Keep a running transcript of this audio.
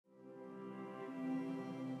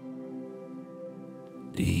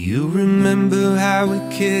Do you remember how we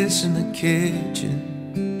kissed in the kitchen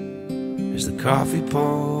as the coffee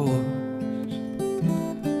pours?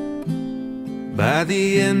 By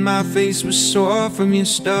the end my face was sore from your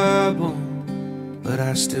stubble, but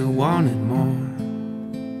I still wanted more.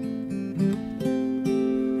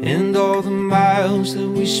 And all the miles that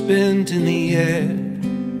we spent in the air,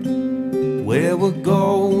 where we're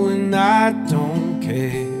going I don't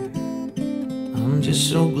care. I'm just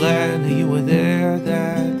so glad that you were there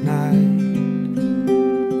that night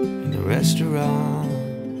in the restaurant,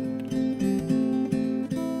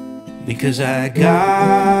 because I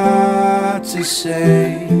got to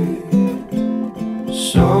say,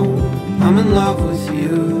 so I'm in love with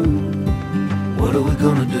you. What are we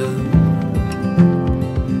gonna do?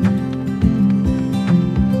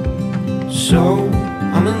 So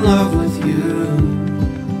I'm in love with you.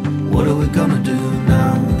 What are we gonna do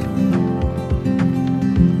now?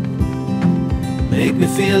 Make me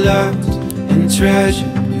feel loved and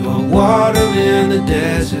treasured. You are water in the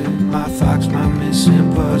desert, my fox, my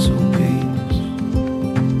missing puzzle piece.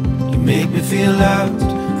 You make me feel loved,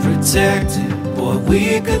 protected. Boy,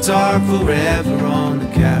 we could talk forever on the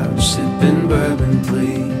couch, sipping bourbon,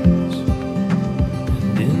 please.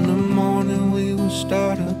 And in the morning we will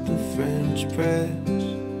start up the French press.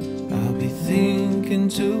 I'll be thinking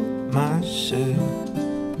to myself,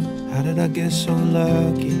 how did I get so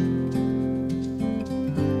lucky?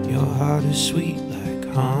 Your heart is sweet like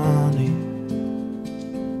honey.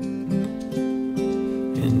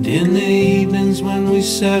 And in the evenings when we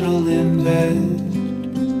settle in bed,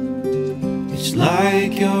 it's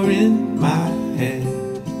like you're in my head.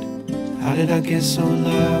 How did I get so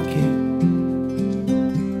lucky?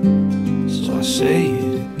 So I say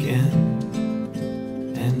it again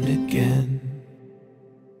and again.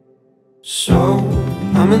 So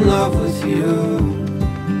I'm in love with you.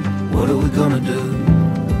 What are we gonna do?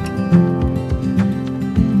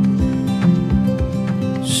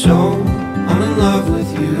 So I'm in love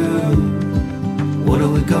with you. What are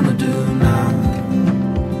we gonna do now?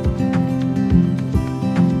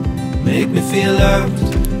 Make me feel loved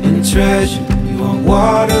and treasured. You are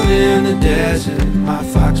water in the desert, my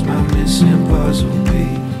fox, my missing puzzle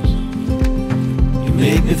piece. You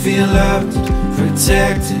make me feel loved,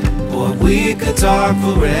 protected. Boy, we could talk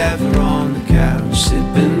forever on the couch,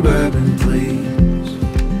 sipping bourbon, please.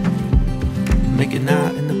 Making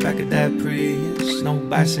out in the back of that Prius, no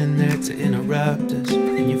bikes in there to interrupt us.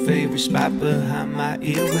 In your favorite spot behind my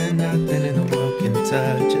ear where nothing in the world can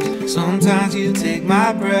touch us. Sometimes you take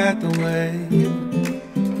my breath away.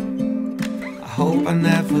 I hope I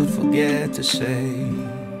never forget to say,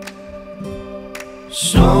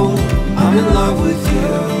 so I'm in love with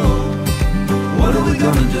you. What are we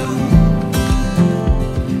gonna do?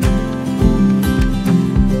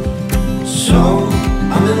 So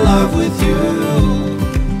I'm in love with you.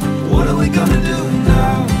 What are we gonna do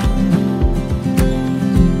now?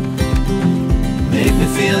 Make me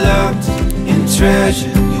feel loved and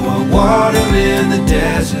treasured. You are water in the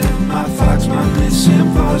desert, my fox, my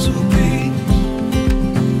missing puzzle piece.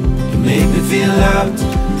 You make me feel loved,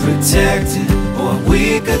 protected. Or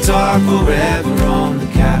we could talk forever on the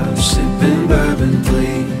couch, sipping bourbon,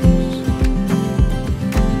 please.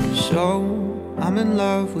 So I'm in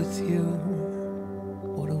love with you.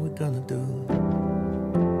 What are we gonna do?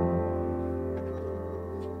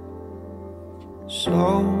 So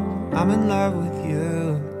I'm in love with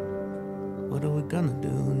you. What are we gonna do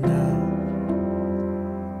now?